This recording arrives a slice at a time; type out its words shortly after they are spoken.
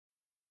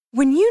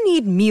When you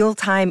need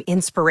mealtime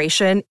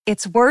inspiration,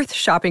 it's worth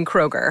shopping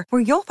Kroger,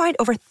 where you'll find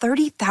over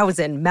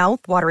 30,000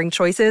 mouth-watering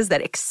choices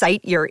that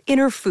excite your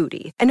inner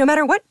foodie. And no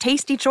matter what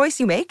tasty choice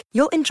you make,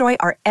 you'll enjoy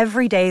our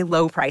everyday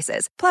low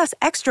prices, plus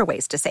extra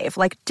ways to save,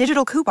 like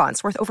digital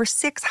coupons worth over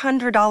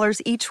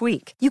 $600 each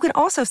week. You can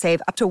also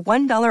save up to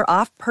 $1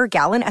 off per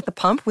gallon at the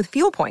pump with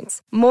fuel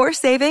points. More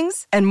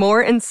savings and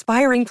more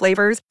inspiring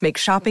flavors make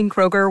shopping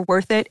Kroger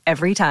worth it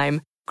every time.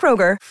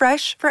 Kroger,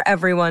 fresh for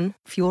everyone.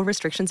 Fuel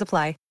restrictions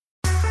apply.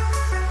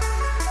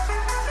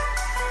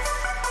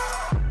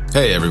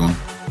 Hey everyone,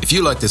 if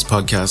you like this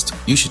podcast,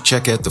 you should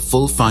check out the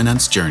full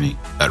finance journey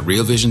at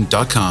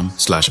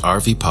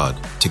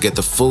realvision.com/RVPod to get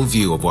the full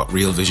view of what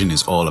Real Vision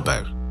is all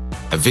about.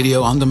 A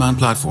video on-demand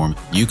platform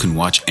you can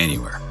watch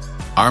anywhere.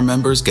 Our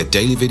members get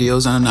daily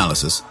videos and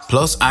analysis,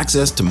 plus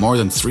access to more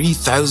than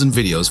 3,000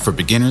 videos for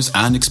beginners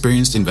and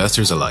experienced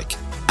investors alike,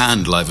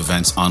 and live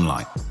events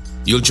online.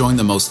 You'll join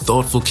the most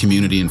thoughtful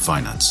community in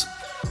finance.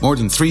 More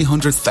than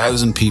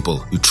 300,000 people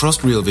who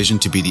trust Real Vision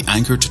to be the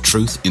anchor to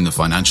truth in the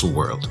financial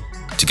world.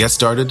 To get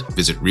started,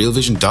 visit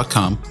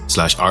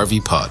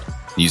realvision.com/RVPod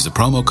and use the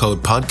promo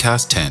code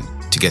podcast10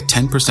 to get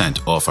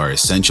 10% off our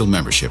essential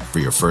membership for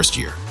your first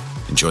year.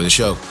 Enjoy the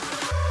show.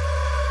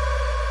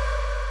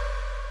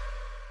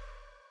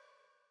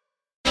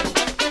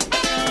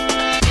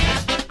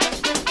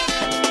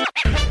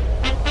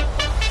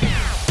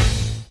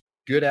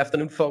 Good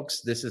afternoon,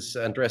 folks. This is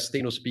Andreas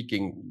Steno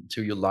speaking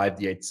to you live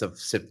the 8th of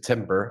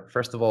September.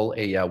 First of all,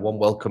 a warm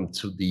welcome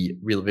to the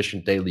Real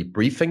Vision Daily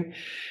Briefing.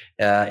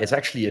 It's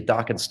actually a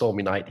dark and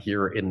stormy night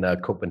here in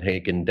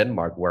Copenhagen,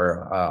 Denmark,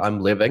 where I'm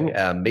living.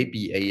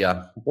 Maybe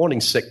a warning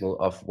signal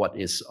of what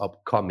is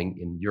upcoming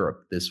in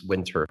Europe this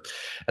winter.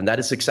 And that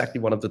is exactly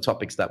one of the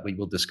topics that we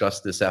will discuss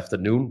this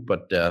afternoon.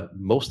 But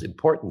most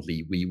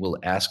importantly, we will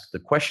ask the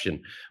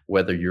question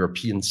whether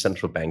European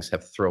central banks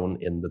have thrown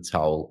in the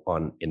towel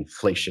on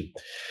inflation.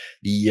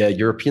 The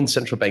European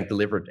Central Bank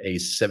delivered a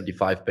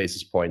 75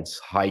 basis points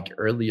hike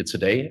earlier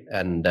today.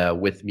 And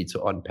with me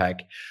to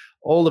unpack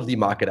all of the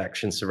market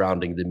action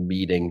surrounding the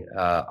meeting,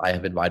 I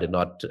have invited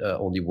not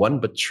only one,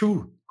 but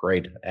two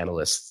great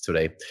analysts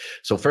today.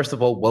 So first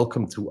of all,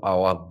 welcome to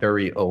our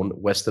very own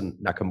Weston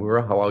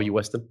Nakamura. How are you,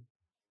 Weston?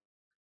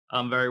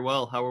 I'm very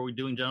well. How are we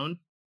doing, gentlemen?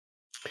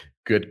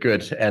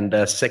 Good. And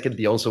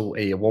secondly, also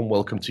a warm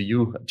welcome to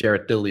you,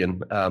 Jared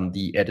Dillian,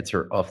 the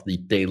editor of the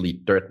Daily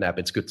Dirt Nap.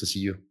 It's good to see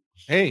you.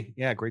 Hey,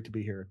 yeah, great to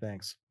be here.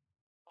 Thanks.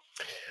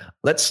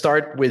 Let's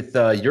start with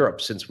Europe,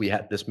 since we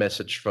had this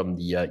message from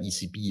the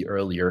ECB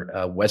earlier.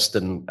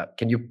 Weston,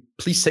 can you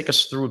please take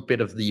us through a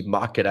bit of the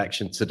market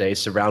action today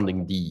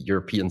surrounding the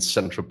European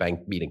Central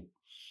Bank meeting?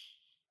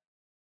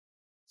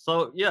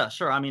 So yeah,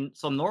 sure. I mean,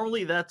 so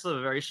normally that's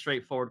a very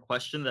straightforward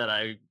question that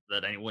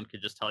anyone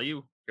could just tell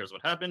you. Here's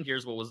what happened.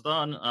 Here's what was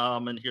done.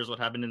 And here's what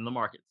happened in the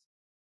markets.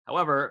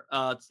 However,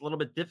 it's a little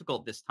bit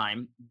difficult this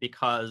time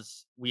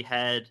because we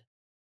had,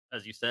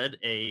 as you said,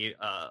 a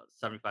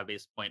 75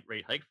 basis point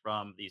rate hike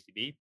from the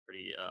ECB,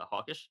 pretty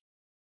hawkish.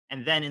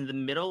 And then in the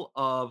middle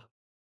of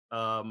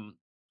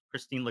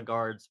Christine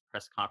Lagarde's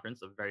press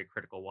conference, a very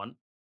critical one,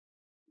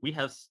 we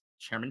have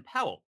Chairman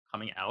Powell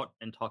coming out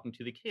and talking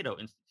to the Cato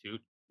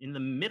Institute in the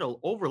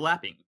middle,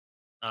 overlapping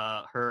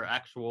her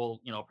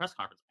actual, press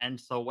conference. And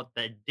so what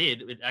that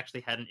did, it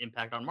actually had an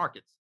impact on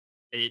markets.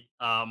 It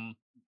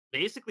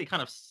basically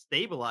kind of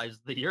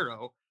stabilized the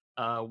euro,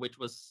 which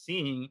was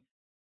seeing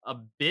a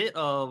bit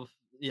of,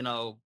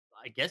 I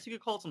guess you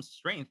could call it some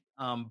strength,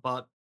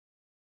 but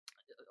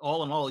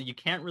all in all, you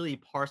can't really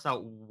parse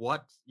out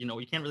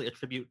you can't really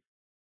attribute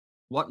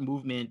what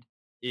movement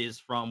is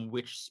from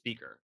which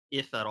speaker,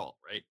 if at all,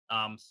 right?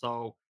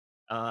 So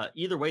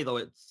either way, though,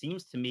 it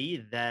seems to me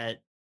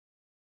that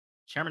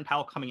Chairman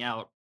Powell coming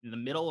out in the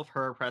middle of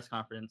her press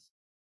conference,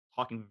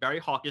 talking very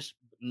hawkish,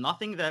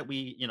 nothing that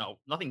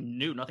nothing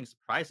new, nothing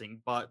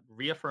surprising, but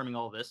reaffirming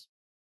all this,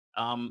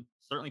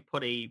 certainly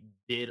put a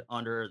bid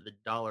under the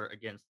dollar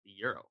against the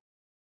euro.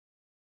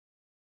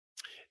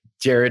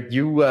 Jared,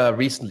 you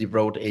recently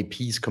wrote a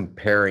piece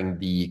comparing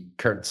the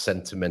current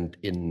sentiment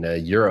in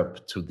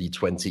Europe to the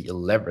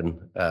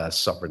 2011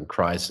 sovereign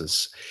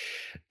crisis.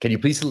 Can you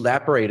please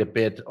elaborate a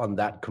bit on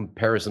that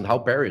comparison? How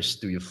bearish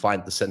do you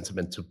find the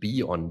sentiment to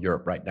be on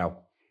Europe right now?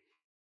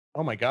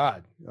 Oh my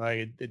God,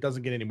 it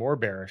doesn't get any more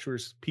bearish.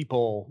 There's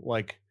people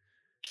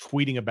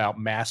tweeting about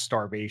mass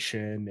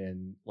starvation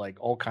and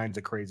all kinds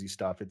of crazy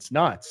stuff. It's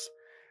nuts.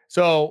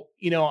 So,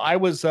 I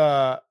was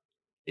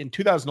in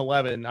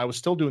 2011, I was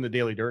still doing the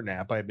Daily Dirt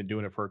Nap. I had been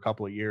doing it for a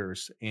couple of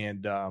years,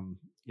 and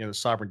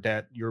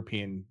the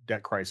European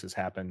debt crisis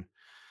happened.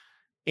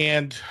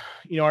 And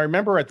I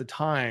remember at the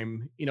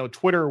time,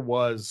 Twitter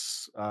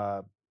was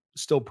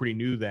still pretty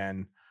new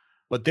then,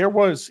 but there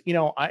was,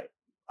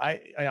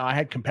 I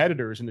had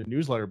competitors in the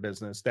newsletter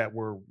business that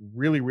were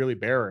really, really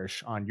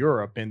bearish on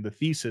Europe, and the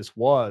thesis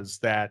was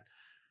that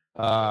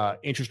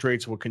interest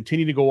rates would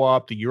continue to go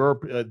up. The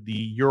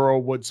euro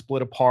would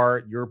split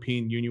apart.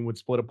 European Union would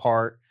split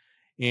apart,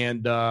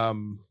 and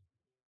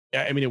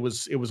it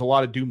was a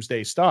lot of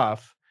doomsday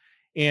stuff.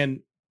 And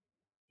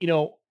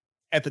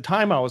at the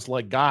time I was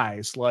like,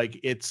 guys,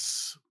 like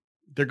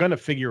they're going to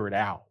figure it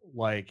out.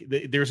 Like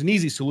there's an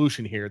easy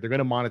solution here. They're going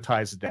to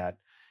monetize the debt.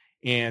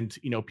 And,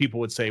 people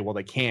would say, well,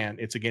 they can't,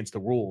 it's against the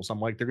rules. I'm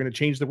like, they're going to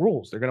change the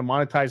rules. They're going to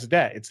monetize the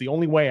debt. It's the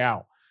only way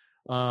out.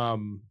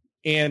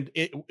 And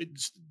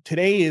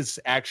today is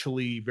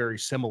actually very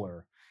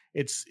similar.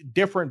 It's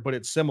different, but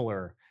it's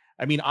similar.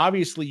 I mean,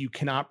 obviously you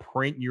cannot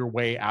print your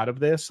way out of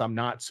this. I'm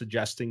not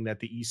suggesting that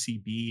the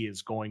ECB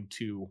is going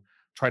to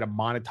try to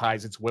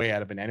monetize its way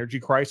out of an energy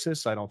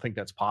crisis. I don't think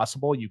that's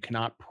possible. You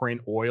cannot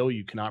print oil.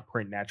 You cannot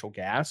print natural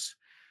gas,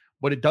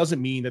 but it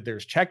doesn't mean that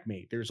there's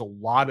checkmate. There's a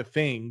lot of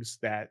things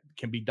that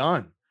can be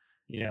done.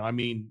 I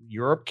mean,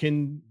 Europe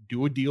can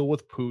do a deal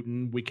with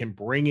Putin. We can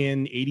bring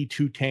in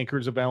 82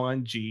 tankers of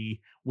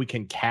LNG. We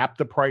can cap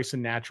the price of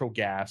natural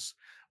gas.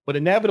 But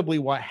inevitably,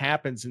 what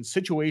happens in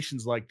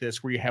situations like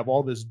this, where you have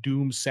all this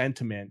doom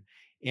sentiment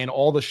and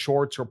all the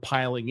shorts are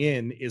piling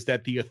in, is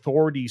that the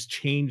authorities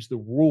change the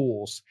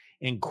rules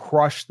and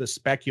crush the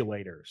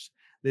speculators.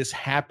 This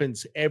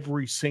happens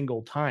every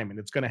single time, and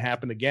it's going to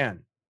happen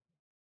again.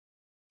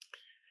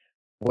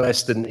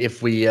 Weston,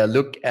 if we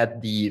look at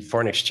the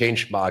foreign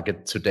exchange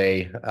market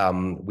today,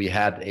 we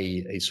had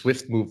a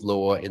swift move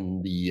lower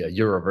in the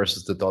euro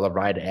versus the dollar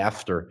right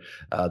after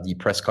the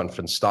press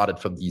conference started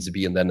from the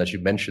ECB. And then, as you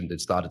mentioned,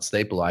 it started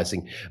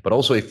stabilizing. But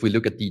also, if we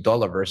look at the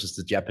dollar versus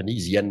the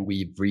Japanese yen,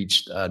 we've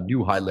reached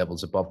new high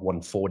levels above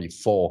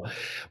 144.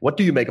 What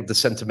do you make of the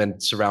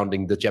sentiment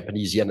surrounding the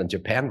Japanese yen and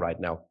Japan right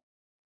now?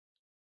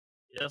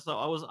 Yeah, so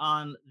I was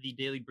on the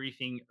daily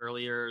briefing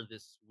earlier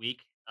this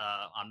week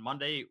on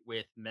Monday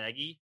with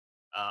Maggie,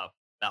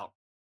 about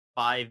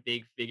 5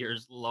 big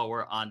figures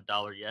lower on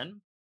dollar yen,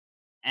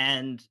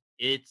 and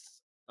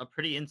it's a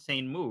pretty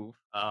insane move.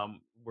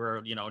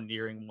 We're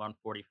nearing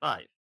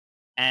 145,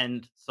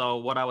 and so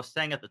what I was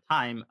saying at the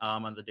time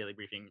on the daily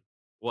briefing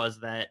was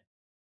that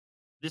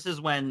this is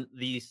when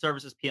the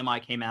services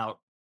PMI came out,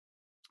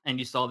 and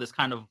you saw this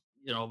kind of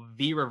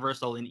V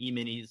reversal in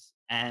E-minis,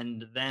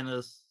 and then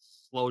a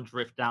slow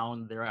drift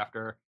down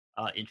thereafter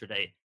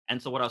intraday.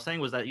 And so what I was saying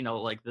was that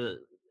like the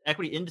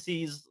equity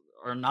indices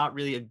are not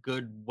really a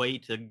good way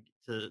to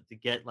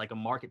get like a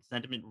market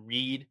sentiment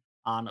read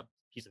on a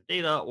piece of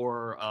data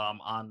or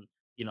on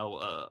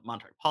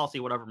monetary policy,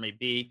 whatever it may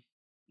be.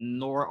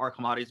 Nor are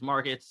commodities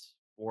markets,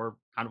 or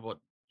kind of what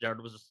Jared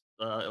was just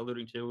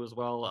alluding to as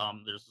well.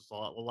 There's just a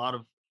lot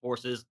of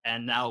forces,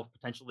 and now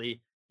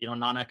potentially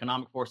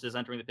non-economic forces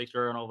entering the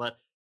picture and all that.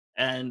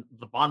 And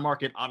the bond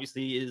market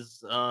obviously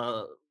is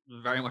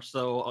very much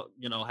so,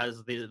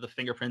 has the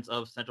fingerprints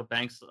of central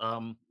banks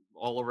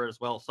all over it as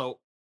well. So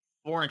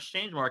foreign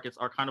exchange markets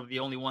are kind of the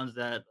only ones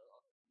that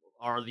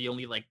are the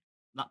only, like,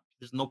 not,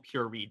 there's no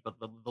pure read, but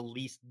the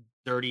least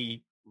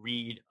dirty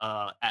read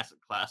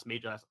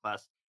major asset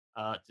class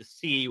to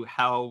see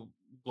how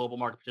global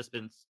market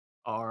participants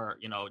are,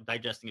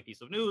 digesting a piece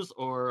of news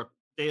or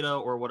data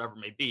or whatever it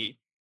may be.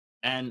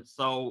 And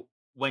so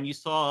when you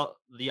saw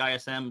the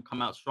ISM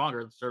come out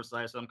stronger, the service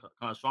ISM come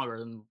out stronger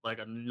than like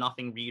a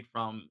nothing read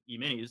from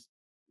E-minis,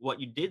 what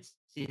you did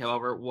see,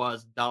 however,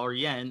 was dollar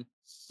yen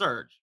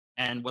surge.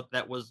 And what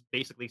that was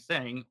basically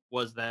saying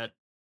was that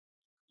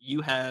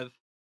you have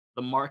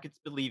the markets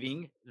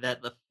believing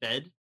that the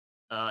Fed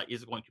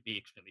is going to be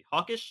extremely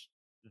hawkish.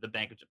 The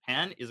Bank of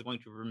Japan is going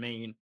to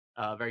remain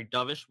very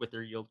dovish with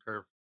their yield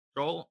curve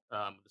control.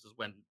 This is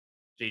when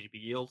JGB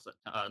yields,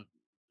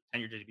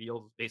 10-year JGB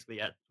yields is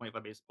basically at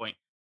 25 basis point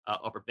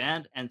upper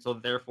band. And so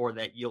therefore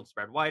that yield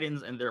spread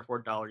widens, and therefore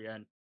dollar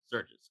yen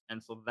surges.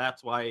 And so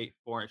that's why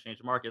foreign exchange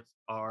markets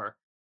are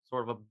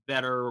sort of a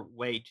better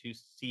way to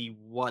see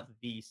what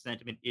the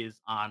sentiment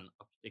is on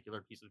a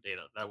particular piece of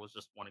data. That was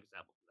just one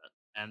example of that.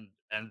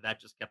 And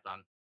that just kept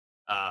on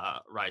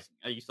rising.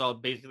 You saw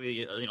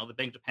basically, the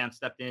Bank of Japan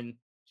stepped in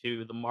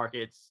to the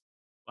markets.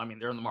 I mean,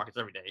 they're in the markets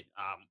every day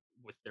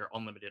with their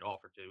unlimited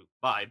offer to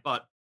buy,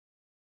 but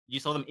you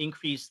saw them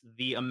increase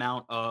the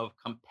amount of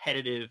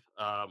competitive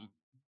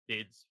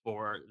bids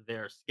for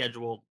their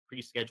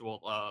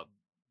pre-scheduled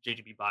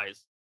JGB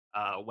buys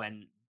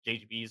when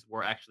JGBs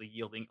were actually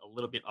yielding a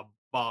little bit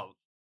above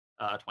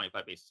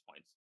 25 basis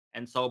points.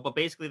 And so, but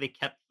basically they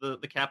kept the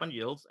cap on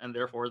yields, and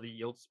therefore the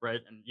yield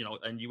spread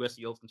and US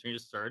yields continue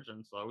to surge.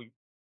 And so we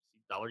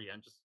see dollar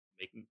yen just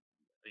making,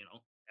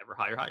 ever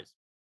higher highs.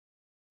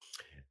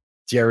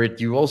 Jared,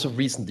 you also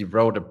recently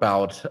wrote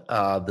about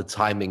the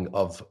timing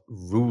of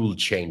rule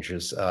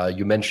changes.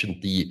 You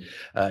mentioned the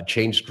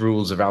changed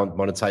rules around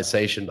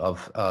monetization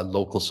of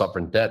local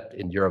sovereign debt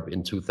in Europe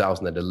in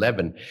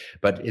 2011.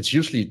 But it's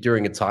usually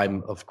during a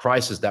time of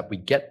crisis that we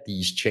get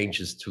these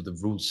changes to the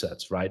rule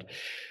sets, right?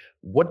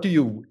 What do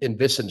you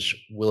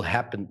envisage will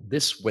happen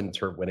this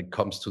winter when it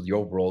comes to the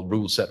overall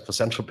rule set for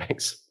central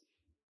banks?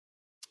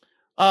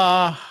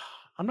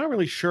 I'm not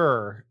really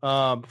sure.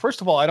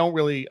 First of all, I don't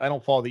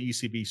follow the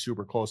ECB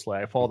super closely.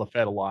 I follow the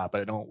Fed a lot,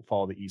 but I don't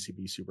follow the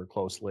ECB super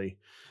closely.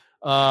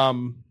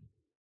 I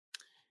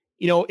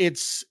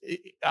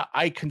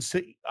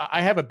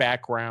have a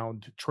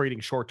background trading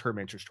short-term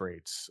interest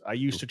rates. I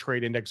used to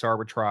trade index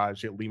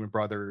arbitrage at Lehman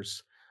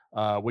Brothers.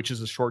 which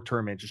is a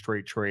short-term interest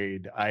rate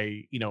trade.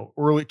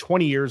 Early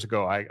 20 years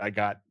ago,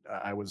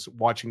 I was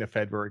watching the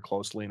Fed very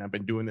closely, and I've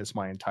been doing this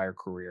my entire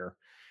career.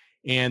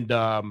 And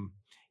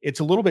it's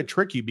a little bit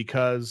tricky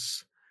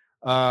because,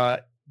 I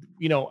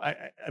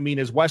mean,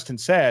 as Weston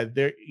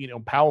said,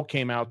 Powell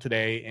came out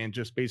today and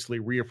just basically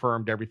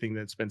reaffirmed everything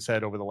that's been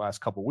said over the last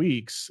couple of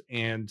weeks.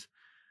 And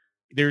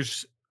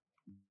there's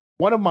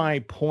one of my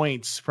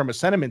points from a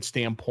sentiment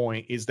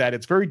standpoint is that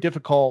it's very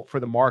difficult for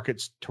the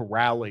markets to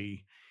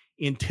rally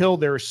until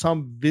there's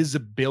some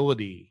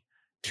visibility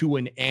to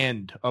an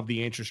end of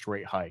the interest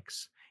rate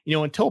hikes.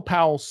 Until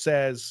Powell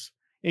says,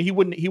 and he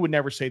would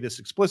never say this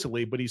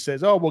explicitly, but he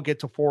says, oh, we'll get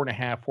to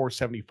 4.5,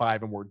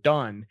 475 and we're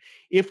done.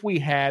 If we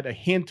had a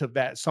hint of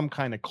that, some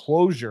kind of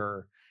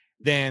closure,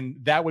 then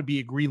that would be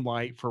a green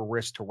light for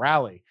risk to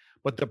rally.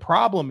 But the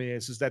problem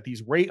is that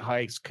these rate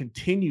hikes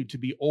continue to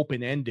be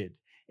open-ended,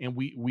 and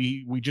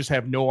we just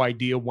have no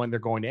idea when they're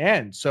going to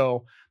end.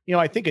 So,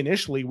 I think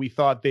initially we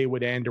thought they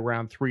would end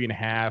around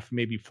 3.5,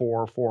 maybe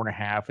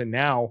 4.5. And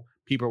now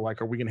people are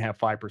like, are we going to have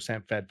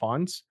 5% Fed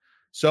funds?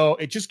 So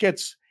it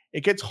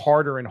gets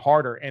harder and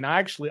harder. And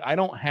I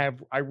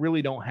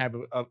really don't have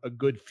a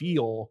good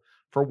feel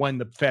for when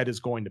the Fed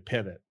is going to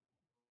pivot.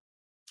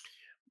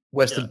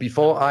 Weston,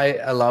 before I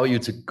allow you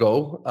to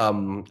go,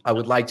 I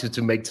would like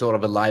to make sort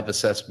of a live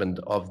assessment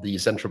of the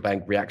central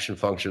bank reaction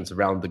functions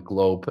around the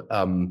globe.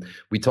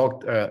 We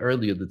talked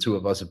earlier, the two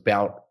of us,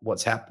 about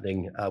what's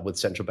happening with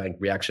central bank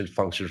reaction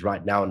functions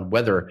right now and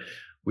whether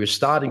we're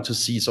starting to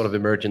see sort of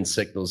emergent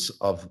signals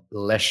of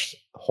less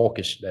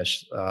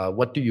hawkishness.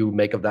 What do you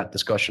make of that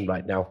discussion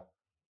right now?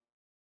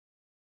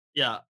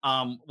 Yeah.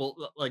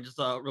 Well, like just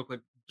real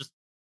quick, just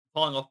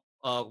following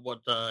off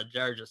what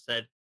Jared just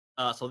said.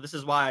 So this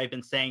is why I've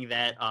been saying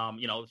that,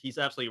 he's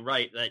absolutely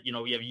right that,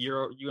 we have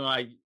you and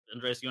I,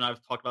 Andreas, you and I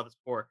have talked about this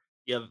before.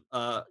 You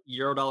have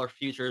Eurodollar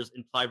futures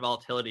implied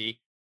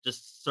volatility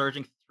just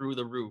surging through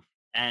the roof.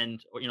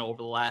 And, over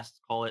the last,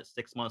 call it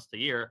 6 months to a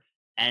year.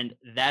 And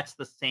that's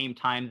the same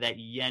time that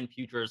yen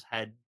futures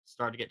had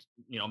started to get,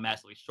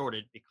 massively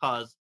shorted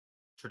because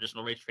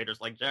traditional rate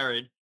traders like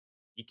Jared,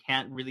 you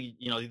can't really,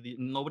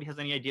 nobody has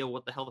any idea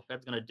what the hell the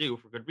Fed's going to do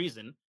for good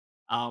reason.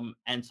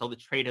 And so the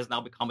trade has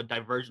now become a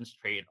divergence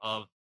trade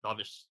of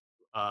dovish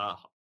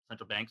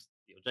central banks,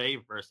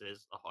 DOJ,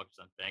 versus a hawkish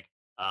central bank,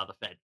 the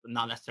Fed.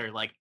 Not necessarily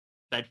like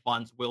Fed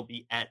funds will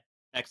be at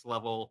X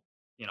level,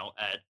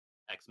 at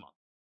X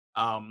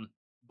month.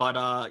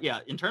 But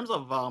in terms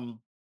of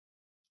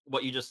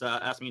what you just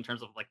asked me in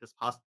terms of like this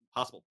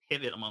possible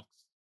pivot amongst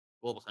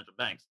global central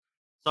banks.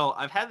 So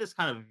I've had this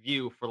kind of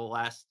view for the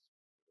last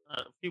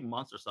few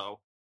months or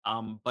so.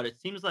 But it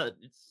seems that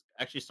it's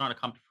actually starting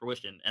to come to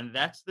fruition, and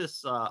that's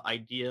this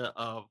idea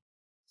of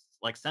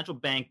like central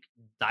bank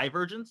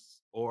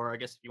divergence, or I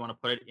guess if you want to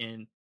put it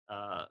in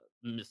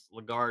Ms.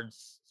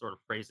 Lagarde's sort of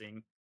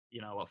phrasing,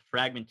 a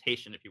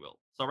fragmentation, if you will.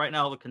 So right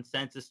now, the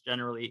consensus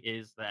generally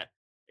is that,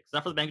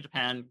 except for the Bank of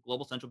Japan,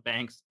 global central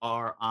banks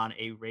are on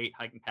a rate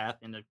hiking path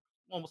in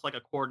almost like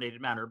a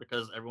coordinated manner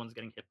because everyone's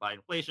getting hit by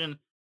inflation.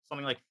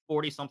 Something like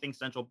 40-something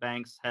central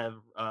banks have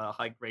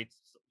hiked rates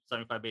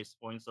 75 basis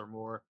points or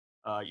more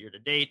year to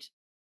date,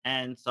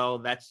 and so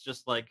that's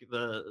just like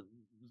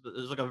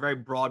there's like a very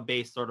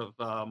broad-based sort of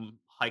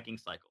hiking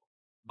cycle.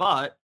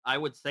 But I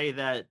would say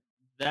that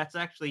that's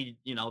actually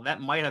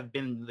that might have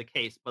been the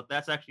case, but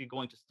that's actually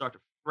going to start to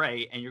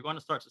fray, and you're going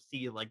to start to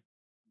see like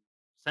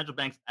central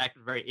banks act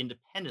very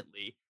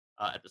independently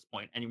at this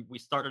point, and we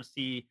started to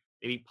see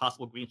maybe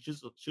possible green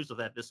shoots of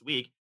that this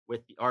week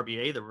with the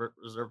RBA, the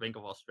Reserve Bank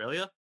of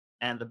Australia,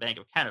 and the Bank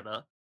of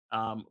Canada,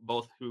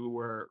 both who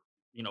were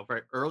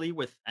very early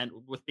with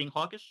being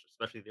hawkish,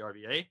 especially the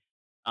RBA,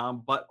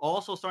 but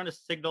also starting to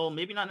signal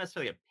maybe not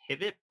necessarily a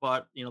pivot,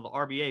 but the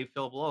RBA,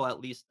 Philip Lowe, at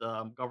least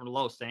Governor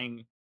Lowe,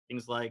 saying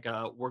things like,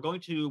 "We're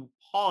going to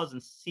pause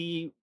and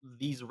see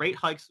these rate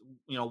hikes.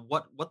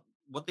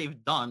 What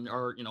they've done,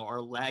 or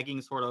are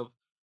lagging sort of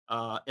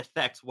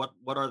effects. What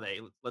are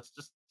they? Let's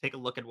just take a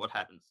look at what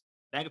happens."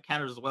 Bank of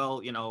Canada as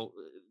well.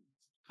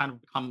 Kind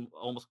of become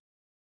almost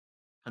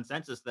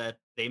consensus that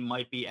they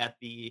might be at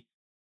the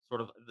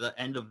sort of the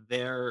end of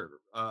their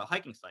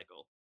hiking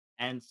cycle,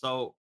 and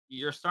so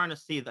you're starting to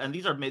see that. And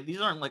these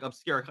aren't like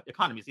obscure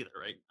economies either,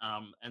 right?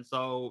 And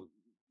so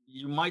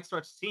you might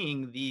start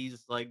seeing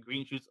these like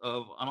green shoots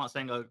of, I'm not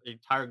saying an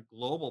entire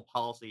global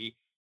policy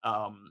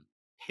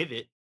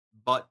pivot,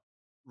 but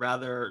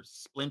rather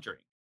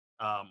splintering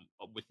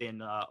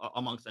within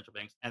among central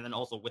banks, and then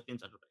also within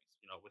central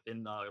banks,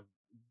 within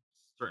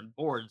certain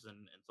boards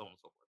and so on and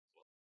so forth.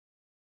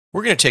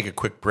 We're going to take a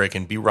quick break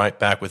and be right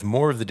back with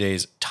more of the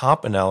day's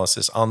top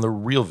analysis on the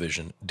Real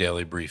Vision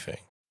Daily Briefing.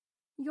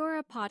 You're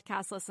a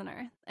podcast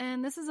listener,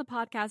 and this is a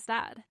podcast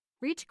ad.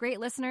 Reach great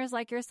listeners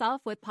like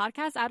yourself with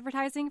podcast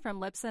advertising from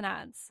Libsyn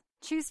Ads.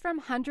 Choose from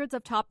hundreds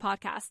of top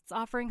podcasts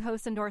offering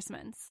host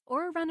endorsements,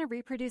 or run a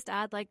reproduced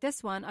ad like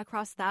this one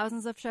across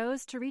thousands of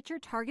shows to reach your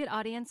target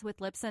audience with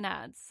Libsyn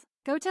Ads.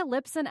 Go to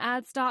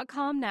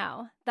libsynads.com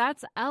now.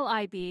 That's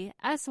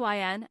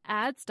LIBSYN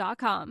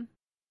ads.com.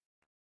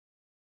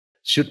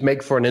 Should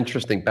make for an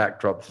interesting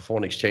backdrop for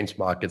foreign exchange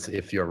markets,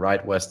 if you're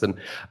right, Weston.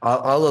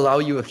 I'll allow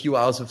you a few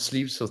hours of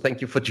sleep, so thank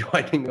you for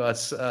joining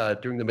us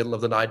during the middle of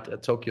the night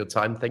at Tokyo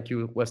time. Thank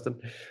you, Weston.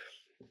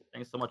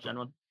 Thanks so much,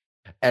 Edwin.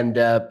 And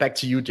back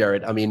to you,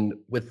 Jared. I mean,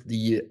 with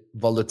the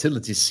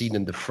volatility seen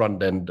in the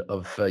front end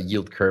of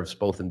yield curves,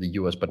 both in the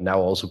US, but now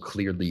also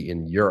clearly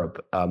in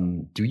Europe,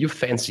 do you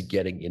fancy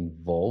getting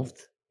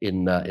involved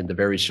in the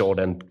very short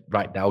end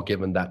right now,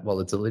 given that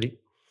volatility?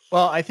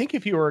 Well, I think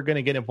if you were going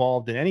to get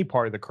involved in any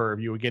part of the curve,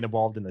 you would get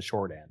involved in the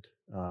short end.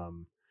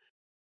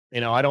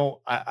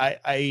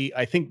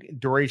 I think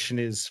duration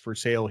is for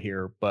sale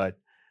here, but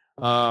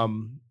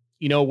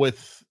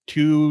with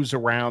twos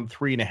around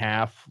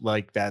 3.5,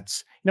 like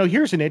that's,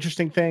 here's an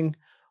interesting thing.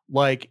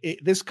 Like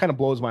this kind of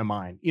blows my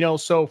mind,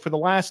 so for the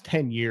last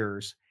 10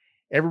 years,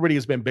 everybody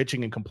has been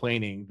bitching and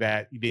complaining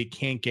that they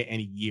can't get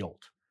any yield.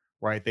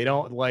 Right. They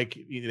don't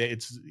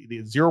it's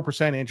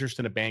 0% interest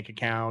in a bank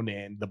account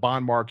and the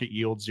bond market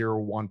yields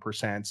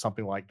 0.1%,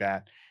 something like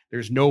that.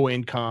 There's no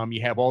income. You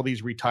have all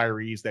these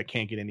retirees that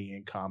can't get any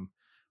income.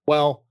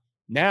 Well,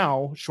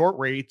 now short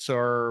rates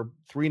are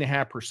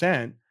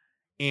 3.5%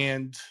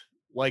 and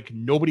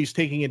nobody's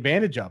taking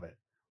advantage of it.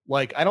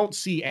 I don't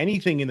see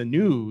anything in the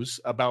news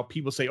about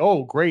people say,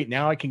 oh, great,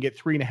 now I can get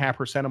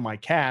 3.5% of my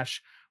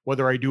cash,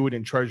 whether I do it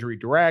in Treasury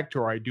Direct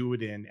or I do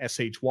it in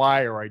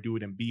SHY or I do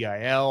it in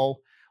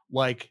BIL.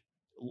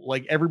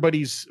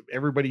 Everybody's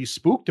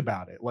spooked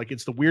about it.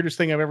 It's the weirdest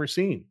thing I've ever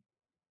seen.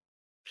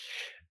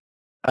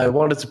 I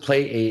wanted to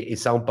play a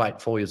soundbite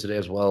for you today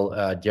as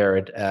well,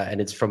 Jared, and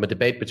it's from a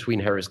debate between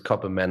Harris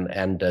Kupperman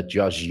and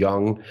Josh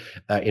Young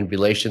in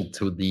relation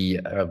to the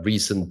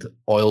recent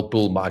oil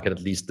bull market,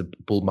 at least the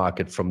bull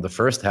market from the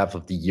first half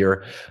of the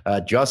year.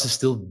 Josh is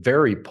still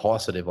very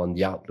positive on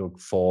the outlook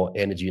for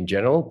energy in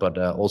general, but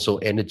also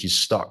energy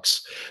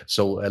stocks.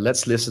 So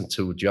let's listen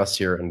to Josh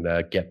here and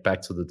get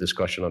back to the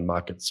discussion on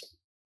markets.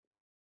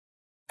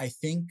 I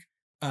think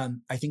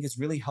it's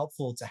really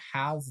helpful to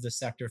have the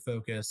sector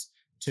focus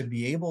to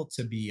be able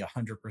to be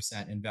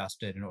 100%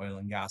 invested in oil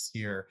and gas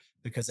here,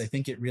 because I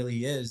think it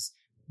really is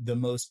the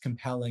most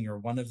compelling or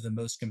one of the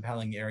most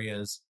compelling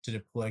areas to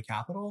deploy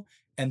capital.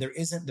 And there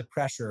isn't the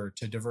pressure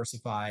to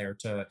diversify or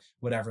to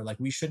whatever.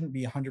 We shouldn't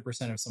be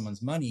 100% of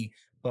someone's money,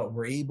 but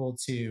we're able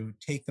to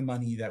take the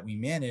money that we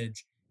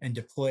manage and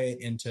deploy it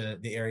into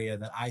the area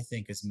that I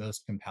think is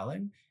most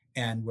compelling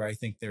and where I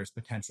think there's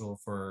potential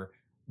for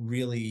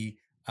really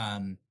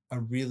a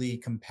really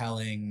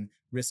compelling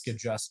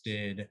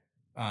risk-adjusted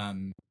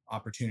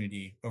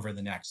opportunity over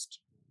the next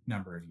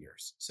number of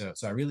years. So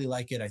I really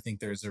like it. I think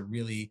there's a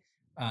really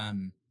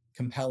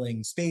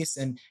compelling space.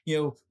 And,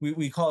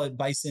 we call it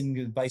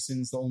bison.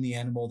 Bison's the only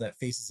animal that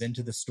faces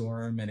into the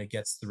storm and it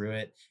gets through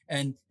it.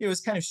 And it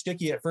was kind of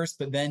shticky at first,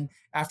 but then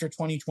after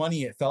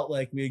 2020, it felt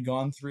like we had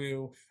gone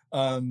through,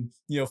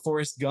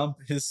 Forrest Gump,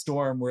 his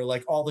storm where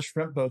all the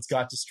shrimp boats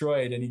got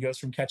destroyed and he goes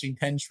from catching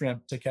 10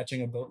 shrimp to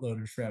catching a boatload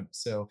of shrimp.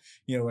 So,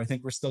 I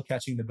think we're still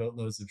catching the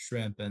boatloads of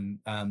shrimp. And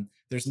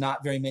there's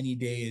not very many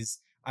days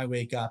I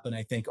wake up and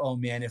I think, oh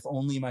man, if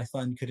only my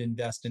fund could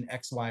invest in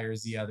X, Y, or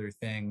Z other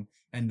thing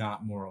and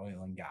not more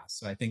oil and gas.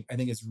 So I think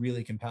it's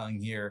really compelling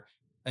here.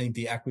 I think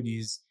the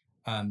equities,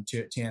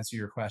 to answer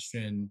your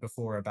question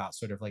before about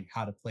sort of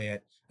how to play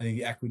it, I think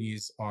the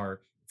equities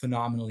are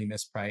phenomenally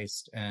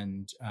mispriced.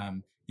 And,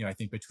 I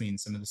think between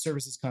some of the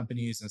services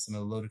companies and some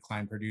of the low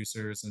decline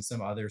producers and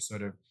some other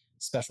sort of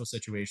special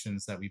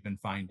situations that we've been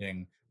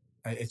finding,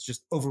 it's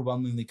just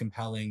overwhelmingly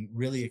compelling,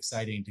 really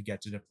exciting to get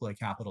to deploy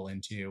capital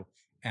into.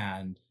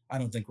 And I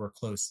don't think we're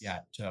close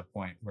yet to a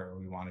point where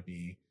we want to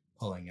be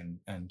pulling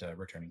and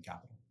returning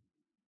capital.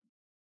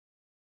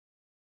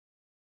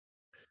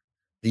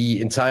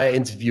 The entire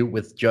interview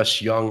with Josh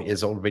Young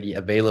is already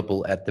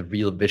available at the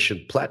Real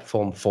Vision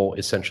platform for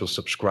essential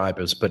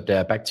subscribers. But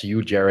back to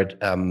you, Jared.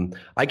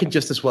 I can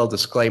just as well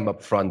disclaim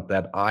up front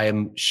that I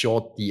am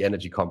short the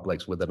energy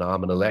complex with an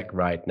arm and a leg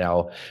right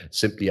now,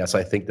 simply as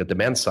I think the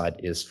demand side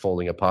is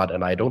falling apart.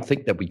 And I don't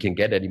think that we can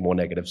get any more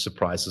negative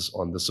surprises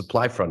on the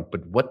supply front.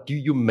 But what do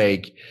you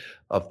make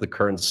of the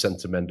current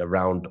sentiment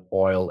around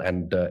oil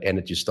and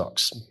energy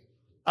stocks?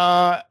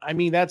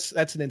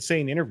 That's an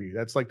insane interview.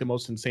 That's the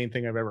most insane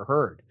thing I've ever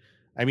heard.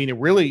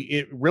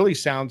 It really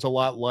sounds a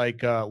lot like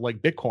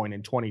Bitcoin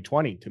in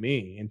 2020 to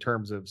me in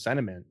terms of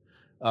sentiment.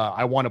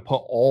 I want to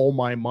put all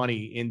my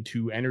money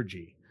into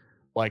energy.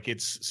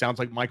 It sounds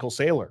like Michael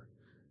Saylor.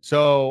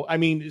 So,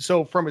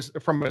 from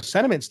a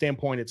sentiment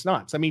standpoint, it's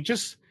nuts. When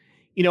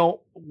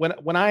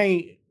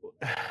I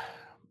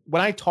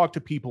talk to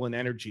people in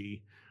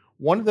energy,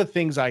 one of the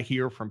things I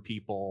hear from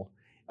people,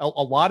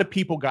 a lot of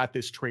people got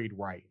this trade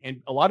right.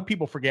 And a lot of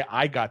people forget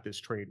I got this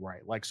trade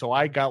right. So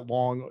I got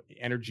long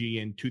energy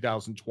in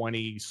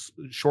 2020,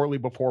 shortly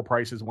before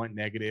prices went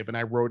negative, and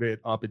I wrote it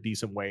up in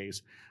decent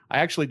ways. I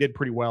actually did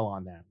pretty well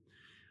on that.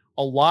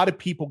 A lot of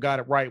people got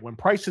it right. When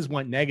prices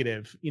went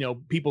negative,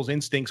 people's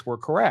instincts were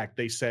correct.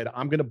 They said,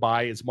 I'm going to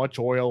buy as much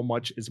oil,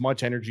 as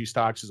much energy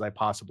stocks as I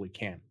possibly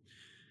can.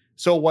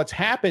 So what's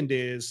happened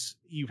is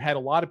you've had a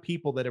lot of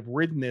people that have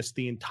ridden this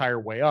the entire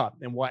way up.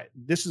 And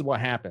this is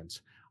what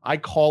happens. I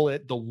call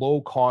it the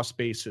low cost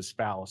basis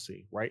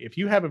fallacy, right? If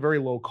you have a very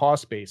low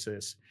cost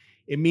basis,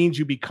 it means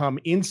you become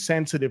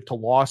insensitive to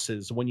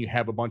losses when you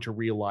have a bunch of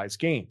realized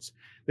gains.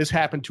 This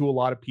happened to a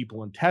lot of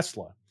people in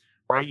Tesla,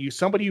 right?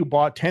 Somebody who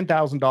bought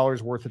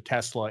 $10,000 worth of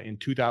Tesla in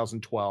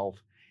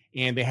 2012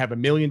 and they have $1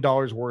 million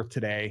worth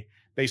today.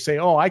 They say,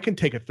 oh, I can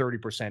take a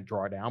 30%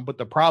 drawdown. But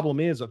the problem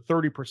is a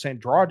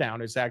 30%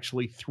 drawdown is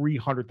actually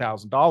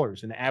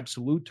 $300,000 in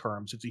absolute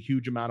terms. It's a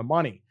huge amount of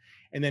money.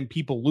 And then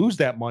people lose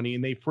that money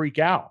and they freak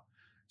out.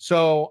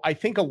 So I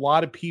think a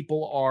lot of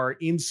people are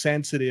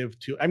insensitive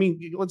to, I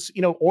mean,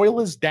 oil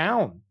is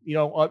down,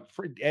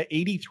 at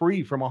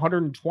 83 from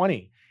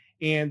 120.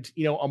 And,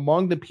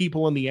 among the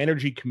people in the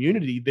energy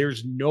community,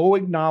 there's no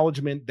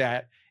acknowledgement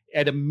that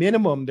at a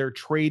minimum, their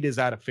trade is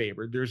out of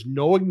favor. There's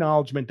no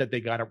acknowledgement that they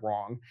got it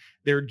wrong.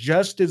 They're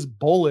just as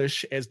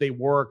bullish as they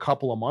were a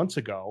couple of months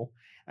ago.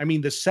 I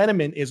mean, the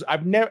sentiment is,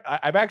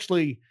 I've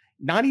actually,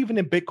 not even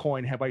in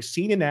Bitcoin have I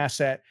seen an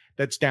asset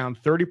that's down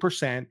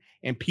 30%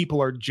 and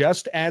people are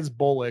just as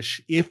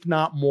bullish, if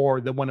not more,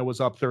 than when it was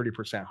up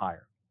 30%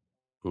 higher.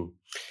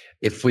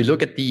 If we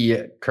look at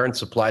the current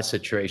supply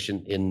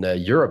situation in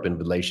Europe in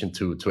relation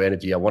to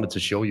energy, I wanted to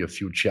show you a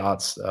few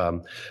charts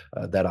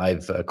that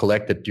I've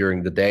collected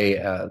during the day.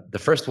 The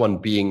first one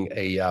being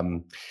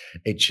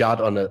a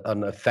chart on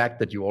a fact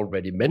that you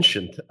already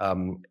mentioned.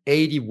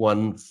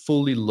 81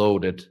 fully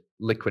loaded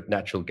liquid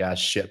natural gas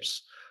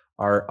ships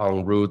are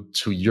en route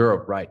to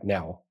Europe right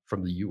now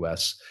from the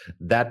US.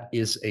 That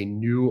is a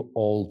new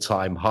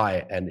all-time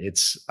high, and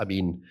it's,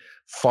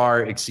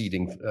 far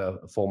exceeding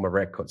former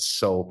records.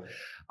 So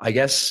I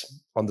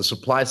guess on the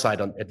supply side,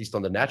 at least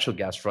on the natural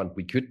gas front,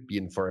 we could be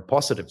in for a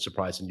positive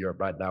surprise in Europe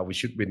right now. We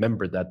should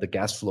remember that the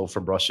gas flow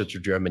from Russia to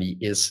Germany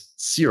is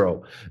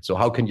zero. So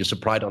how can you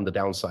surprise on the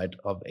downside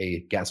of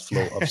a gas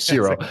flow of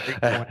zero?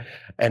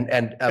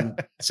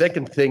 And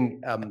second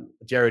thing,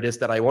 Jared, is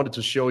that I wanted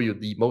to show you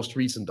the most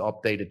recent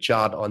updated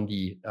chart on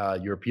the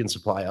European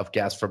supply of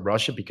gas from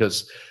Russia,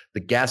 because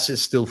the gas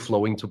is still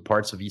flowing to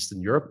parts of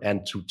Eastern Europe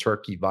and to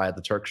Turkey via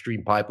the Turk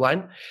Stream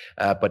pipeline.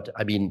 But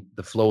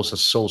the flows are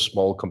so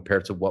small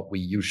compared to what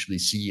we usually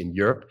see in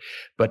Europe.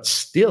 But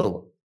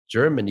still,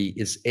 Germany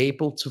is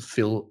able to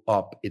fill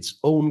up its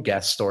own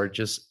gas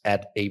storages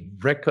at a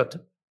record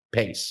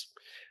pace.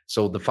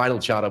 So the final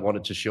chart I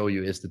wanted to show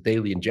you is the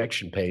daily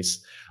injection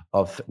pace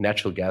of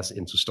natural gas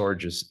into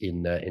storages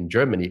in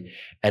Germany.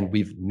 And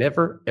we've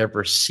never,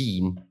 ever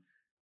seen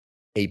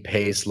a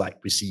pace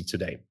like we see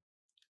today,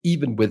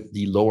 even with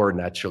the lower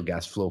natural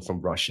gas flow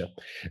from Russia.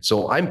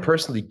 So I'm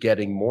personally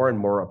getting more and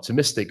more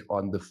optimistic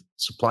on the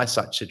supply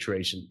side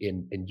situation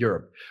in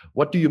Europe.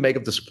 What do you make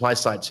of the supply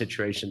side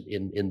situation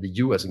in the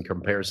US in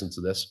comparison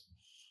to this?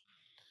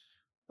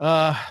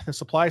 The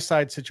supply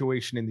side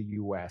situation in the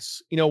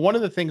US. One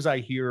of the things I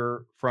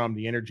hear from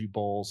the energy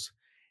bulls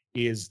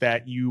is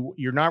that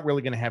you're not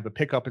really going to have a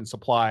pickup in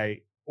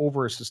supply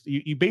over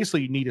you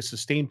basically need a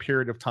sustained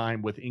period of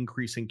time with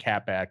increasing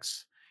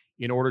CapEx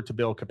in order to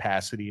build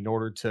capacity, in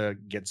order to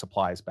get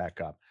supplies back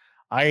up.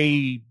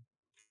 I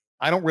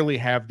don't really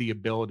have the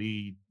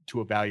ability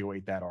to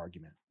evaluate that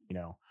argument.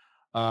 In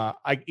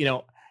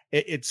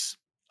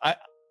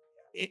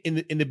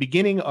the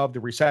beginning of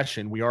the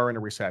recession, we are in a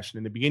recession.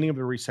 In the beginning of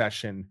the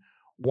recession,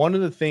 one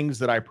of the things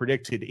that I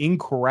predicted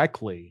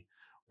incorrectly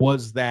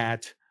was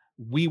that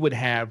we would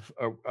have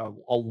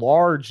a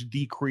large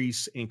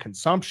decrease in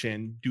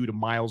consumption due to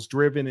miles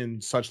driven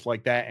and such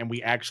like that. And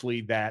we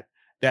actually, that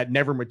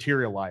never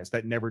materialized.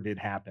 That never did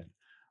happen.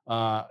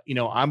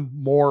 I'm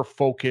more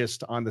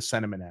focused on the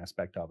sentiment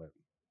aspect of it.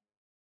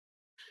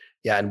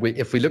 Yeah, and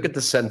if we look at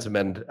the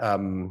sentiment,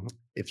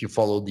 if you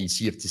follow the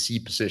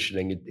CFTC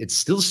positioning, it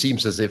still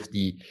seems as if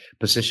the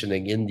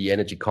positioning in the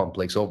energy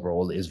complex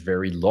overall is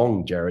very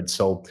long, Jared.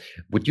 So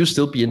would you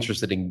still be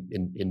interested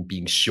in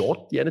being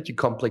short the energy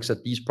complex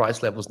at these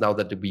price levels now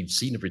that we've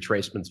seen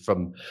retracements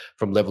from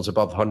levels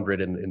above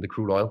 100 in the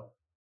crude oil?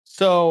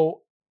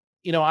 So,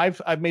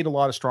 I've made a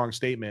lot of strong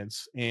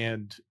statements,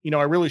 and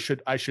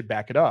I should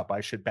back it up.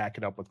 I should back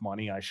it up with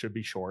money. I should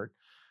be short.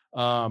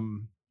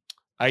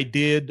 I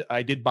did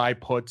buy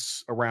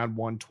puts around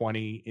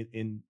 120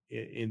 in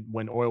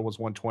when oil was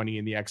 120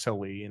 in the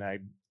XLE, and I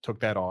took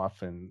that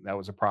off, and that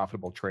was a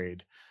profitable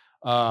trade.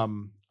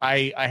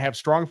 I have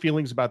strong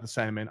feelings about the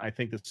sentiment. I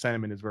think the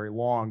sentiment is very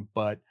long,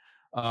 but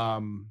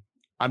I'm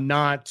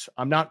not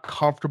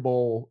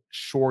comfortable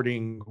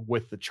shorting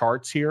with the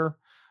charts here.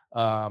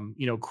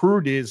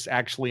 Crude is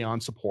actually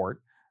on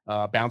support,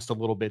 bounced a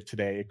little bit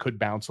today. It could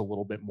bounce a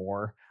little bit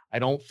more. I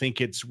don't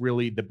think it's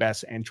really the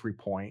best entry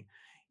point.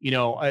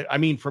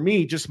 For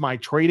me, just my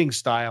trading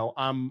style,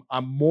 I'm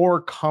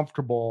more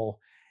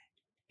comfortable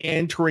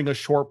entering a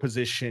short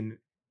position,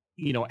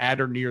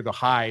 at or near the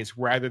highs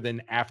rather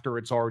than after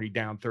it's already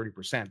down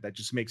 30%. That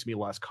just makes me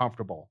less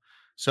comfortable.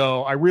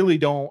 So I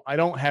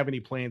don't have any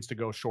plans to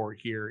go short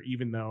here,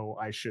 even though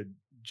I should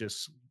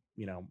just,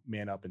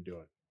 man up and do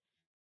it.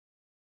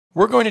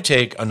 We're going to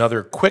take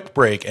another quick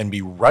break and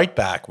be right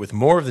back with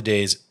more of the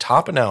day's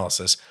top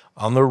analysis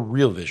on the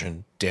Real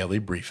Vision Daily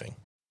Briefing.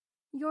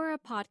 You're a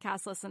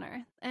podcast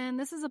listener, and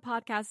this is a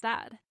podcast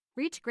ad.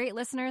 Reach great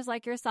listeners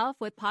like yourself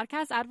with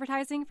podcast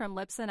advertising from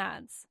Libsyn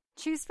Ads.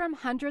 Choose from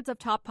hundreds of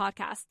top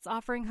podcasts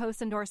offering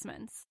host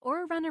endorsements,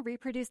 or run a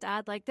reproduced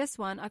ad like this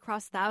one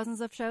across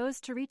thousands of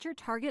shows to reach your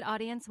target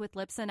audience with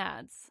Libsyn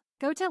Ads.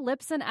 Go to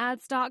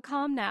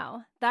libsynads.com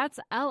now. That's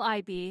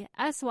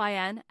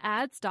LIBSYN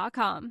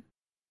ads.com.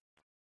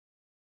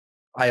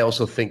 I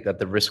also think that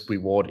the risk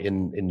reward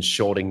in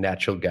shorting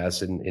natural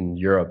gas in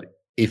Europe,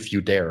 if you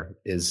dare,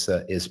 is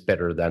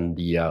better than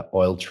the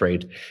oil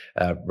trade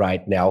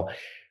right now.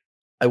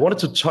 I wanted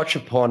to touch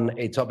upon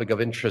a topic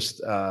of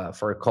interest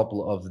for a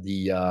couple of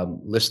the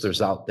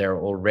listeners out there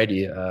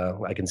already.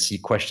 I can see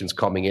questions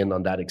coming in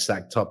on that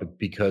exact topic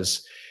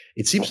because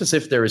it seems as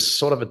if there is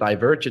sort of a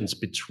divergence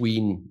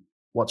between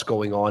what's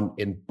going on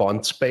in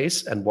bond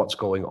space and what's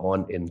going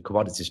on in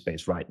commodity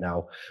space right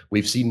now.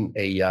 We've seen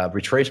a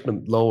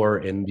retracement lower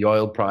in the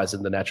oil price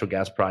and the natural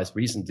gas price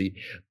recently,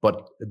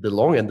 but the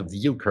long end of the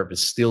yield curve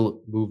is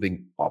still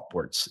moving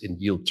upwards in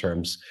yield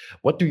terms.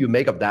 What do you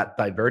make of that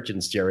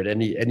divergence, Jared?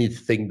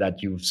 Anything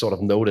that you've sort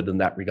of noted in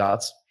that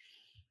regards?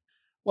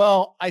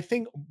 Well, I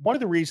think one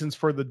of the reasons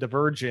for the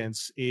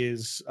divergence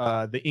is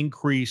the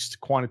increased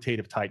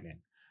quantitative tightening.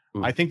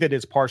 I think that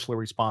is partially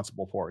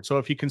responsible for it. So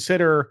if you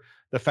consider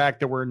the fact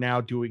that we're now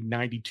doing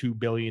 92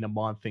 billion a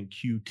month in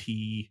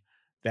QT,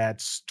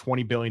 that's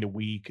 20 billion a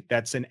week.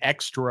 That's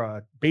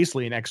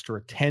basically an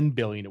extra 10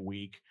 billion a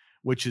week,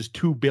 which is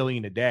 2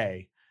 billion a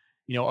day,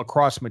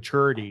 across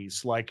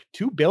maturities. Like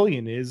 2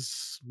 billion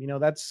is,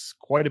 that's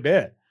quite a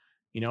bit.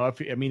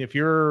 If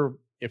you're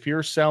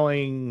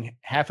selling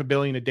 $500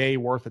 million a day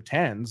worth of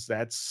tens,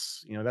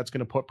 that's going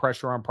to put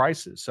pressure on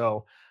prices.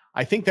 So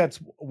I think that's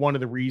one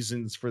of the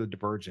reasons for the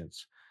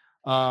divergence.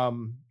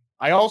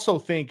 I also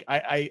think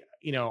I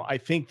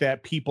think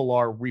that people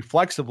are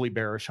reflexively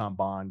bearish on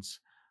bonds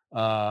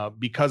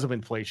because of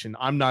inflation.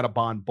 I'm not a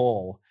bond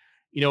bull.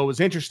 It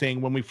was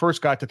interesting when we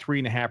first got to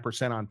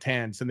 3.5% on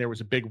tens, and there was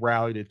a big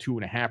rally to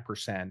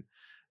 2.5%.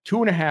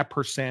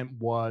 2.5%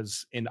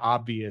 was an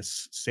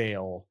obvious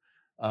sale.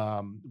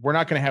 We're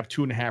not going to have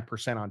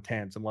 2.5% on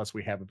tens unless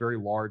we have a very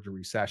large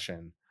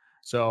recession.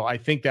 So I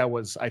think that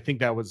was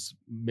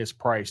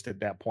mispriced at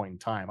that point in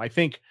time. I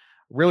think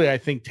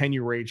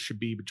 10-year rates should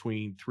be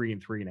between 3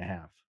 and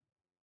 3.5.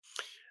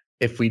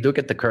 If we look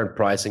at the current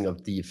pricing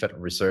of the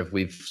Federal Reserve,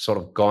 we've sort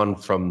of gone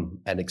from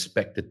an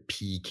expected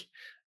peak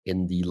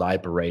in the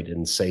LIBOR rate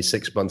in, say,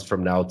 6 months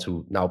from now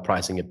to now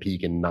pricing a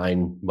peak in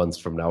 9 months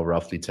from now,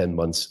 roughly 10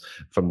 months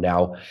from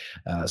now.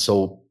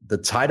 So the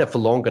tighter for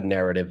longer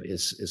narrative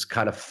is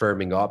kind of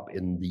firming up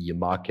in the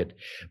market.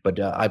 But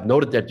I've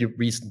noted that you've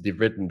recently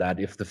written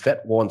that if the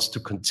Fed wants to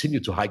continue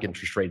to hike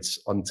interest rates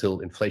until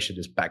inflation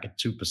is back at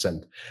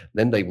 2%,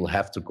 then they will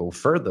have to go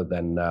further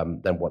than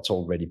what's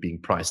already being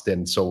priced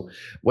in. So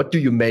what do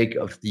you make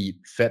of the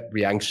Fed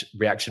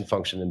reaction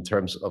function in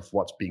terms of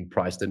what's being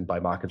priced in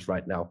by markets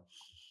right now?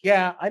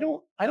 Yeah, I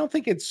don't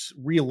think it's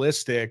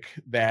realistic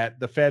that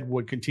the Fed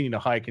would continue to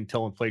hike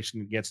until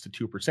inflation gets to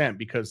 2%,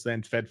 because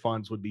then Fed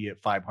funds would be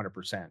at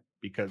 500%,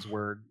 because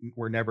we're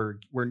never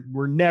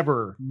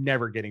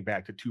getting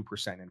back to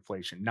 2%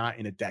 inflation, not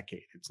in a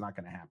decade. It's not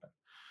going to happen.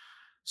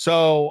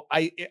 So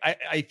I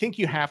think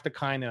you have to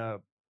kind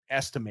of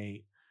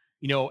estimate,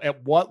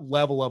 at what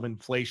level of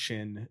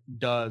inflation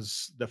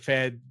does the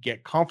Fed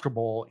get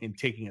comfortable in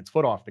taking its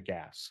foot off the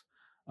gas?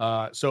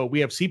 So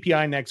we have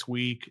CPI next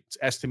week. It's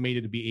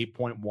estimated to be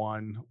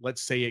 8.1.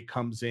 Let's say it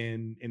comes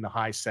in the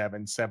high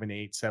 7,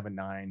 7.8,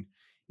 7.9.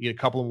 You get a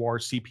couple of more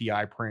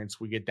CPI prints.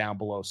 We get down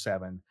below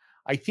 7.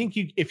 I think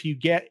if you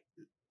get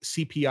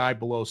CPI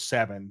below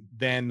 7,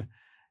 then,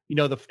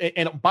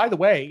 and by the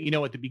way,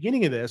 at the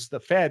beginning of this, the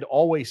Fed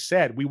always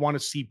said we want to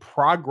see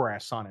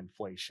progress on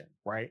inflation,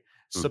 right?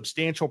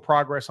 Substantial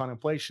progress on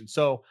inflation.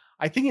 So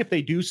I think if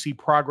they do see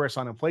progress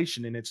on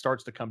inflation and it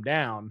starts to come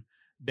down,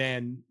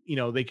 then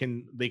they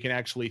can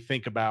actually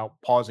think about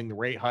pausing the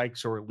rate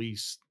hikes, or at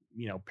least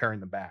paring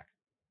them back.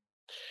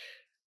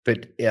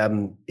 But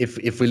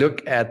if we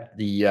look at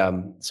the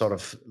sort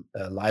of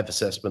live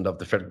assessment of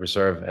the Federal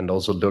Reserve and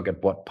also look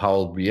at what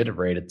Powell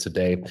reiterated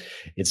today,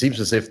 it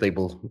seems as if they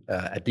will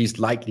at least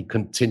likely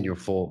continue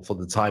for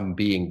the time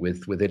being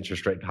with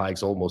interest rate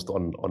hikes almost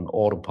on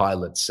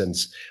autopilot,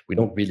 since we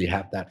don't really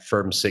have that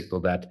firm signal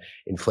that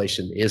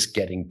inflation is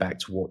getting back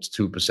towards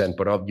 2%.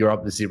 But you're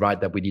obviously right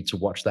that we need to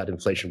watch that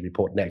inflation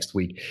report next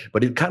week.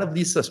 But it kind of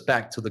leads us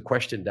back to the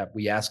question that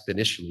we asked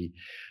initially.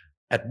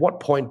 At what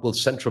point will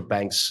central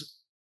banks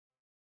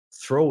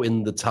throw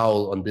in the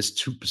towel on this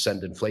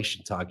 2%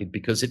 inflation target,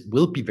 because it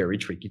will be very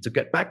tricky to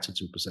get back to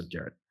 2%,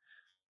 Jared?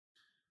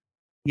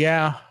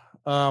 Yeah,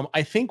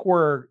 I think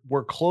we're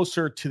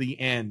closer to the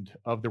end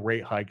of the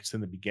rate hikes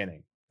than the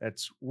beginning.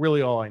 That's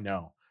really all I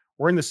know.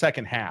 We're in the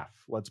second half,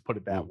 let's put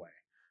it that way.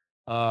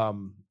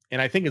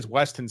 And I think, as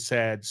Weston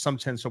said, some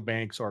central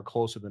banks are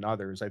closer than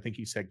others. I think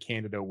he said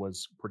Canada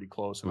was pretty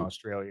close, in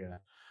Australia.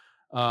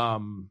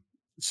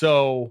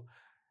 So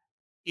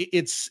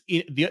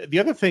the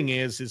other thing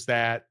is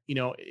that,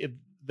 if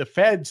the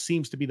Fed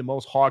seems to be the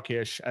most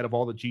hawkish out of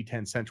all the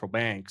G10 central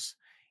banks,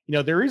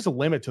 there is a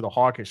limit to the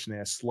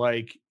hawkishness.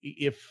 Like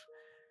if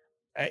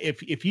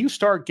you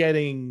start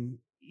getting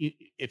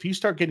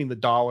the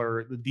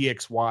dollar, the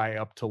DXY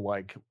up to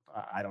like,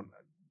 I don't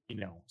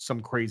know,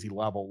 some crazy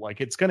level,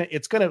 like it's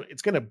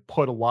gonna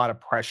put a lot of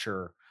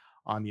pressure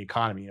on the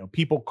economy.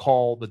 People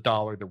call the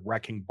dollar the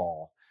wrecking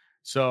ball.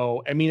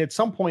 So, I mean, at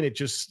some point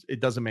it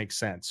doesn't make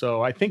sense.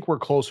 So I think we're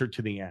closer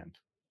to the end.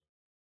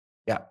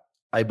 Yeah,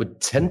 I would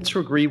tend to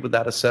agree with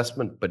that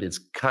assessment, but it's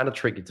kind of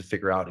tricky to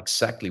figure out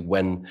exactly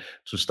when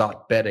to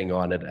start betting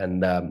on it.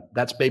 And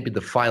that's maybe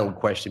the final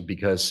question,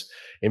 because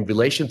in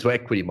relation to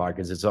equity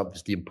markets, it's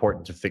obviously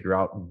important to figure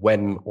out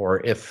when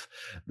or if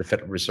the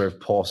Federal Reserve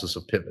pauses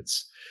or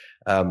pivots.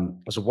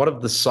 So what are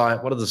the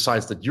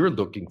signs that you're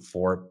looking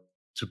for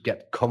to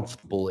get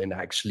comfortable in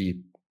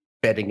actually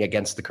betting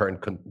against the current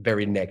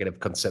very negative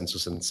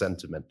consensus and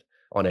sentiment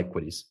on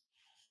equities?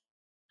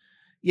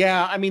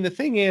 Yeah, I mean, the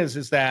thing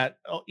is that,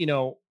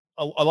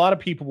 a lot of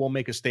people will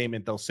make a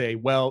statement. They'll say,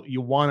 well,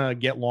 you want to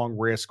get long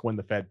risk when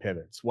the Fed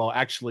pivots. Well,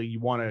 actually, you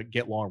want to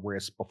get long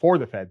risk before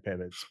the Fed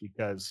pivots,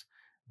 because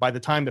by the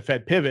time the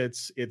Fed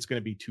pivots, it's going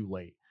to be too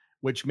late,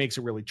 which makes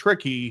it really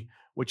tricky,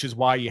 which is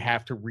why you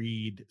have to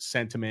read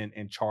sentiment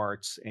and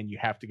charts, and you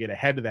have to get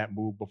ahead of that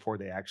move before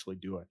they actually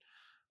do it.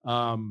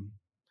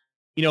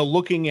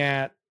 Looking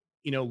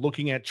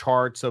at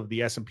charts of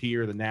the S&P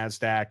or the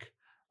NASDAQ,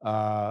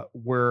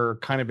 we're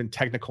kind of in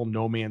technical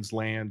no man's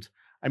land.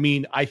 I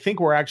mean, I think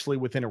we're actually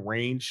within a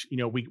range.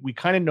 We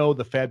kind of know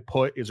the Fed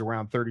put is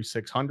around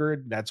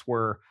 3,600. That's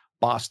where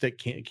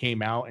Bostic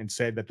came out and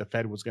said that the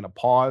Fed was going to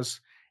pause,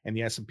 and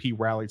the S&P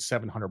rallied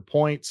 700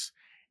 points.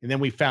 And then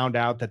we found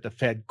out that the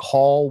Fed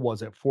call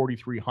was at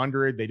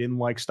 4,300. They didn't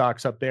like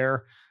stocks up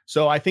there.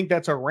 So I think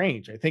that's our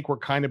range. I think we're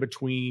kind of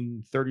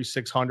between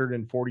 3,600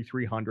 and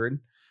 4,300.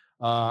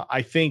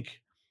 I think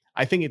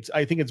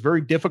it's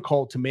very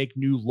difficult to make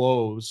new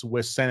lows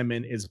with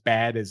sentiment as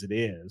bad as it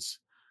is.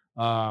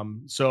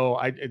 So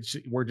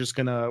we're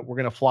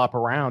gonna flop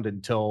around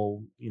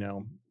until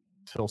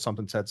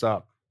something sets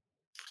up.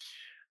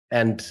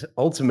 And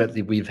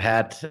ultimately, we've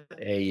had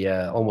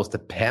almost a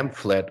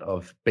pamphlet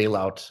of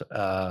bailout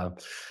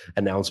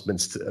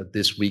announcements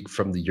this week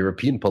from the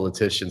European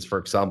politicians. For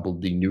example,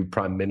 the new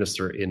prime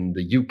minister in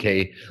the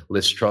UK,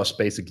 Liz Truss,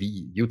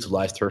 basically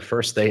utilized her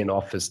first day in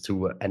office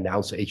to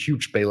announce a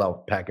huge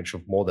bailout package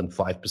of more than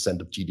 5%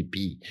 of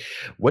GDP.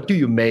 What do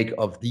you make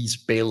of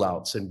these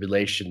bailouts in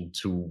relation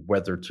to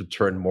whether to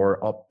turn more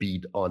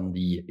upbeat on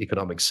the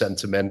economic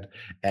sentiment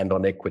and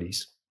on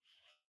equities?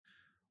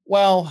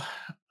 Well,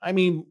 I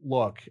mean,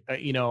 look,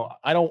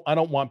 I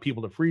don't want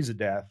people to freeze to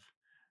death.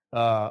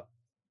 But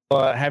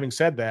having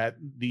said that,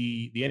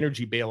 the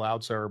energy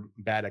bailouts are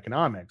bad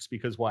economics,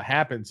 because what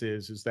happens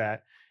is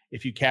that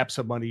if you cap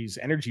somebody's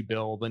energy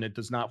bill, then it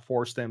does not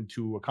force them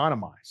to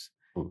economize.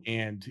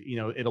 And,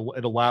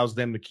 it allows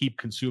them to keep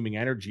consuming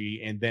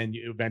energy, and then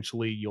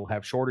eventually you'll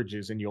have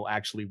shortages and you'll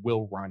actually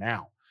will run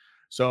out.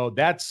 So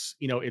that's,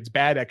 it's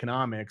bad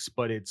economics,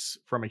 but it's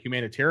from a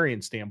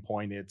humanitarian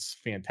standpoint, it's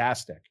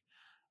fantastic.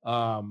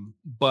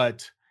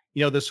 But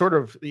the sort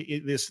of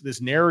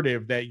this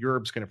narrative that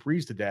Europe's going to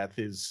freeze to death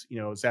is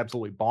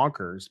absolutely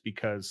bonkers,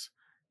 because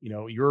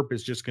Europe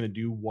is just going to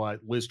do what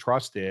Liz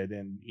Truss did,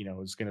 and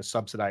is going to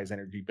subsidize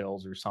energy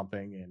bills or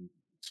something, and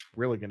it's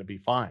really going to be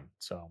fine.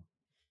 So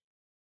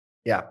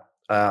yeah,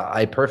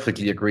 I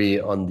perfectly agree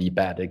on the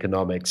bad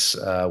economics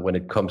when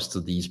it comes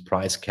to these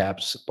price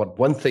caps. But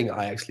one thing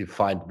I actually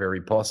find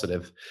very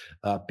positive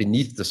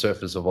beneath the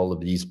surface of all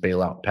of these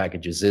bailout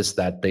packages is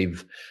that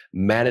they've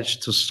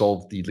managed to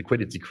solve the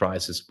liquidity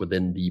crisis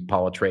within the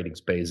power trading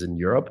space in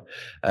Europe.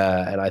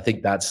 And I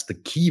think that's the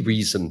key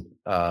reason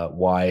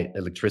why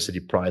electricity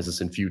prices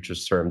in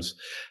futures terms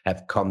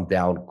have come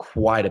down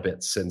quite a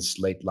bit since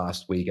late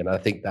last week. And I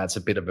think that's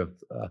a bit of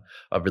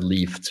a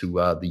relief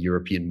to the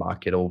European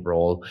market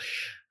overall.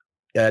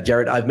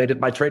 Jared, I've made it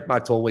my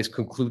trademark to always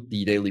conclude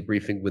the daily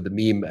briefing with a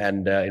meme.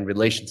 And in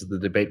relation to the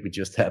debate we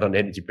just had on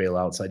energy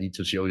bailouts, I need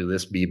to show you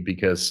this meme,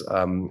 because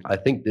I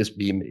think this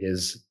meme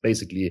is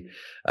basically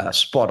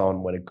spot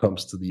on when it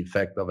comes to the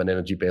effect of an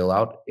energy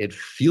bailout. It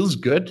feels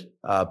good,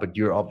 but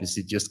you're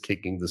obviously just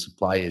kicking the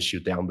supply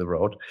issue down the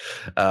road.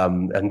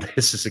 And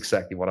this is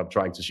exactly what I'm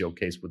trying to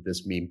showcase with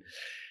this meme.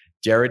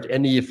 Jared,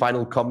 any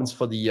final comments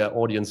for the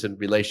audience in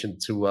relation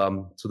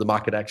to the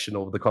market action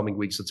over the coming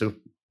weeks or two?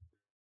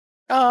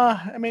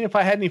 I mean, if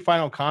I had any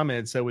final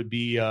comments, that would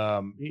be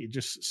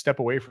just step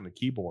away from the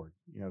keyboard.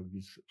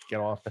 Just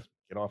get off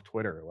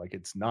Twitter. Like,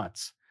 it's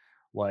nuts.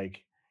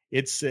 Like,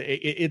 there's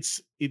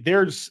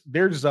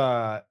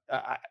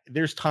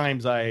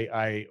times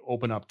I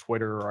open up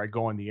Twitter or I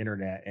go on the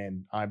internet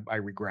and I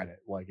regret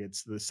it. Like,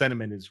 the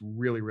sentiment is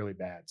really, really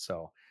bad.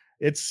 So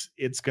it's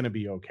going to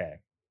be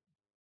okay.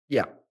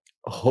 Yeah.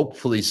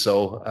 Hopefully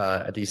so.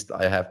 At least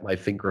I have my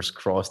fingers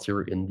crossed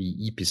here in the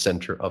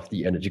epicenter of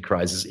the energy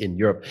crisis in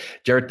Europe.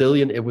 Jared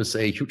Dillian, it was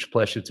a huge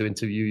pleasure to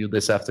interview you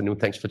this afternoon.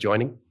 Thanks for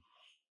joining.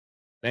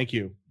 Thank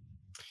you.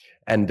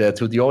 And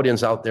to the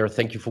audience out there,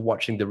 thank you for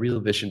watching the Real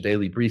Vision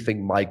Daily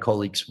Briefing. My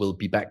colleagues will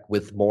be back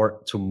with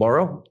more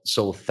tomorrow.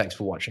 So thanks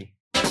for watching.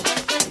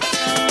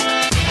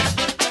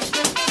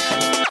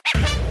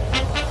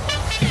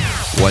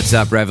 What's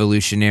up,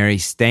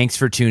 revolutionaries? Thanks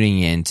for tuning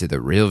in to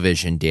the Real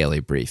Vision Daily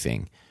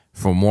Briefing.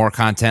 For more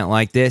content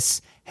like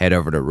this, head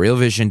over to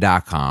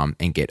realvision.com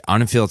and get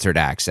unfiltered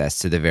access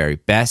to the very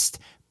best,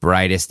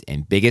 brightest,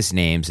 and biggest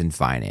names in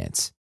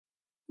finance.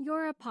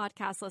 You're a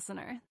podcast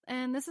listener,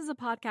 and this is a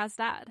podcast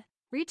ad.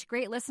 Reach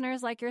great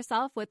listeners like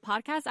yourself with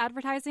podcast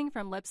advertising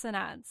from Libsyn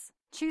Ads.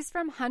 Choose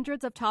from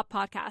hundreds of top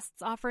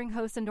podcasts offering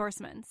host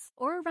endorsements,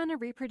 or run a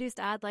reproduced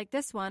ad like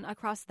this one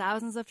across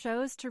thousands of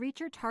shows to reach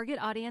your target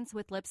audience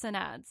with Libsyn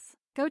Ads.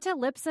 Go to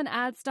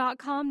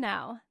libsynads.com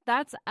now.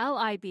 That's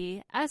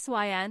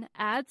LIBSYN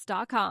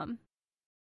ads.com.